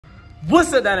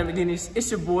What's up, Dynamic? It's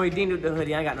your boy, Dean with the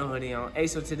hoodie. I ain't got no hoodie on. Hey,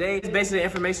 so today is basically an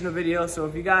informational video. So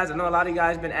if you guys, I know a lot of you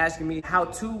guys been asking me how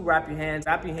to wrap your hands.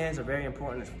 Wrap your hands are very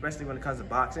important, especially when it comes to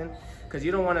boxing, because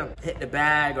you don't want to hit the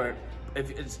bag, or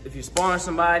if you're sparring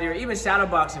somebody, or even shadow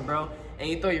boxing, bro, and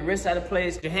you throw your wrist out of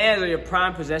place. Your hands are your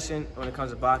prime possession when it comes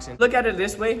to boxing. Look at it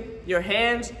this way. Your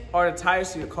hands are the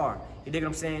tires to your car. You dig what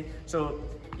I'm saying? So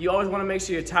you always want to make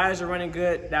sure your tires are running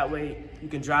good. That way you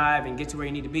can drive and get to where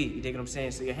you need to be. You dig what I'm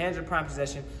saying? So your hands are prime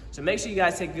possession. So make sure you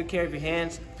guys take good care of your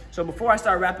hands. So before I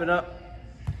start wrapping up,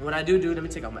 what I do, let me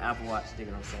take off my Apple Watch. You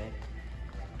dig what I'm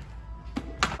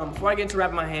saying? Before I get into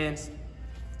wrapping my hands,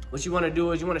 what you want to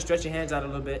do is you want to stretch your hands out a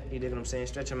little bit. You dig what I'm saying?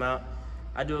 Stretch them out.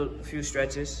 I do a few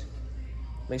stretches.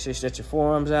 Make sure you stretch your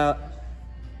forearms out.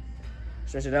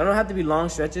 Stretch it out. Don't have to be long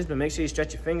stretches, but make sure you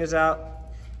stretch your fingers out.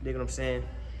 You dig what I'm saying?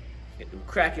 Get them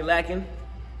cracky lacking.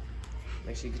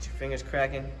 Make sure you get your fingers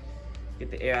cracking.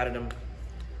 Get the air out of them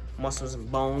muscles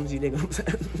and bones. You dig what I'm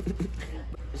saying?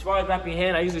 As far as wrapping your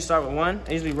hand, I usually start with one.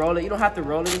 I usually roll it. You don't have to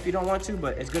roll it if you don't want to,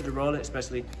 but it's good to roll it,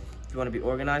 especially if you want to be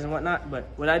organized and whatnot. But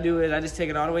what I do is I just take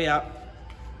it all the way out.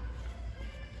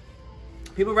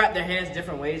 People wrap their hands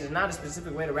different ways. There's not a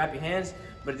specific way to wrap your hands,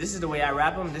 but this is the way I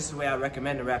wrap them. This is the way I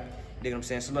recommend to wrap. You dig what I'm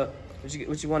saying? So look,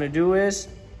 what you want to do is,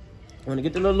 you want to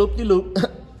get the little loop-de-loop.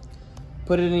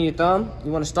 Put it in your thumb.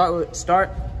 You want to start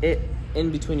it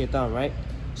in between your thumb, right?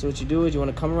 So what you do is you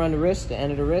want to come around the wrist, the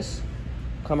end of the wrist,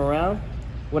 come around.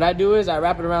 What I do is I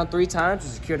wrap it around 3 times to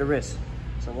secure the wrist.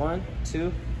 So 1,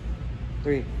 2,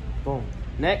 3, boom.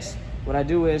 Next, what I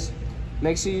do is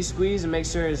make sure you squeeze and make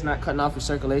sure it's not cutting off your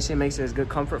circulation. Make sure it's good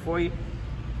comfort for you.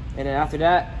 And then after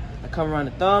that, I come around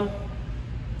the thumb.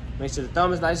 Make sure the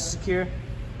thumb is nice and secure.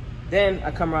 Then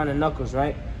I come around the knuckles,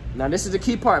 right? Now this is the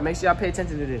key part. Make sure y'all pay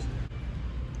attention to this.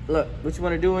 Look, what you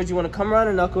want to do is you want to come around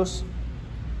the knuckles,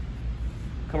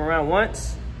 come around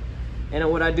once, and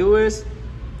then what I do is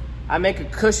I make a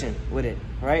cushion with it,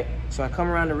 right? So I come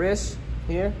around the wrist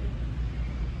here.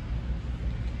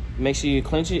 Make sure you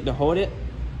clench it to hold it.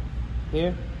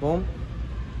 Here, boom.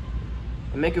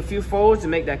 And make a few folds to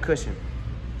make that cushion.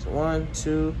 So 1,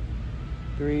 2,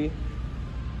 3,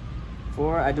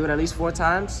 4. I do it at least 4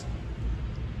 times.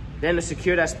 Then to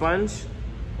secure that sponge,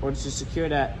 or to secure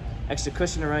that extra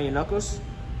cushion around your knuckles,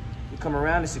 you come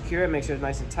around and secure it, make sure it's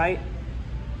nice and tight.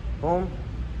 Boom.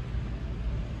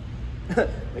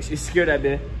 Make sure you secure that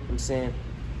bit, I'm saying.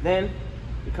 Then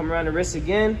you come around the wrist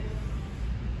again.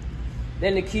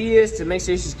 Then the key is to make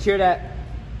sure you secure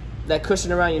that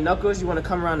cushion around your knuckles. You want to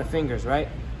come around the fingers, right?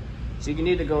 So you can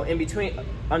either go in between,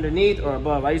 underneath, or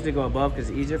above. I usually go above because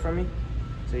it's easier for me.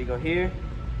 So you go here,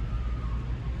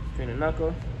 between the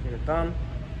knuckle, between the thumb.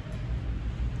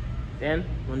 Then,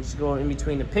 once you go in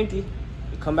between the pinky,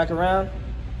 you come back around,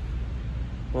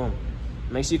 boom.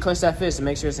 Make sure you clench that fist and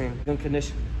make sure it's in good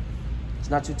condition.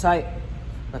 It's not too tight,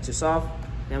 not too soft.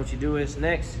 Then what you do is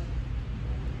next,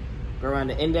 go around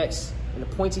the index and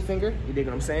the pointy finger. You dig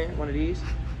what I'm saying? One of these.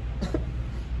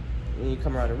 Then you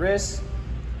come around the wrist.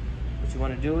 What you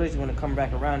want to do is you want to come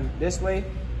back around this way.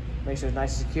 Make sure it's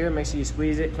nice and secure. Make sure you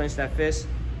squeeze it, clench that fist.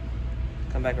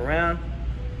 Come back around.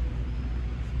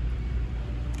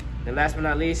 Then last but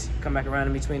not least, come back around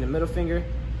in between the middle finger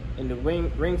and the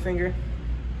ring finger.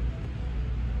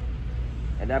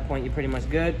 At that point, you're pretty much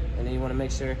good. And then you want to make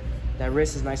sure that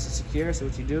wrist is nice and secure. So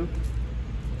what you do,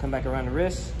 come back around the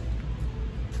wrist.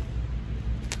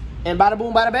 And bada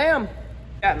boom, bada bam.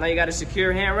 Yeah, now you got a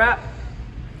secure hand wrap.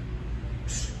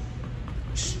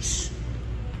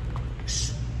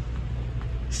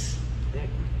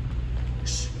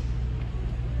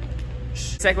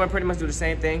 Second one, pretty much do the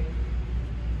same thing.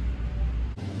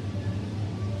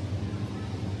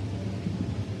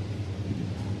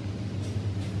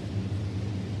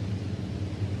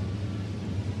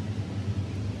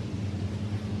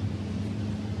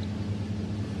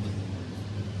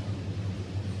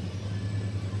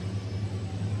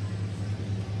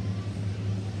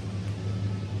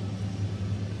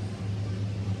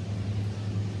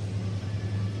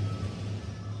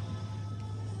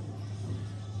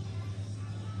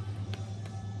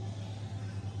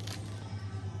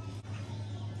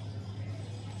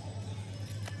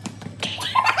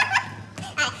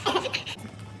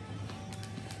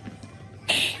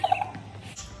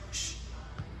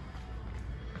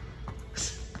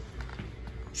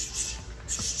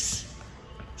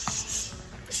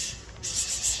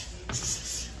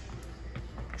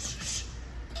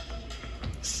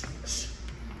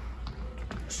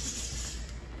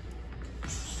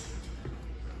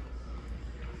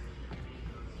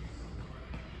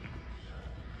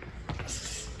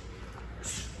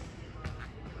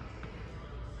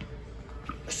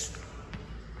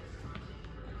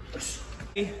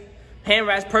 Hand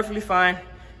wraps perfectly fine,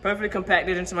 perfectly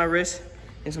compacted into my wrist,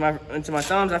 into my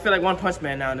thumbs. I feel like One Punch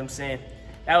Man now, you know what I'm saying?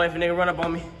 That way if a nigga run up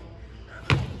on me,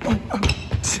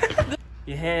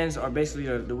 your hands are basically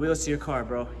the wheels to your car,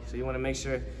 bro. So you wanna make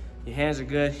sure your hands are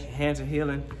good, your hands are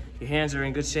healing, your hands are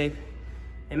in good shape.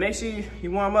 And make sure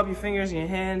you warm up your fingers and your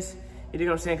hands, you know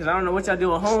what I'm saying? Cause I don't know what y'all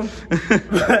do at home,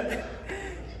 but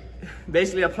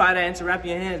basically apply that into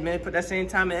wrapping your hands, man. Put that same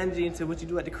time and energy into what you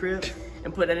do at the crib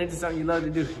and put that into something you love to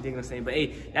do, you know what I'm saying? But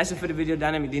hey, that's it for the video,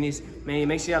 Dynamic Denny's. Man,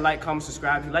 make sure y'all like, comment,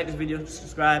 subscribe. If you like this video,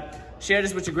 subscribe. Share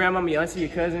this with your grandmama, your auntie, your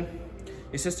cousin,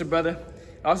 your sister, brother.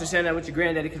 Also share that with your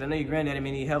granddaddy, because I know your granddaddy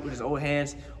may need help with his old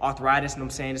hands, arthritis, you know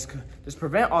what I'm saying? Just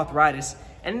prevent arthritis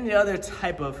and any other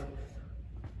type of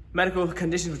medical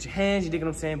conditions with your hands, you dig what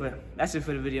I'm saying? But that's it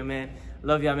for the video, man.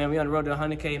 Love y'all, man. We on the road to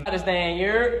 100K. This thing,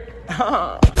 you're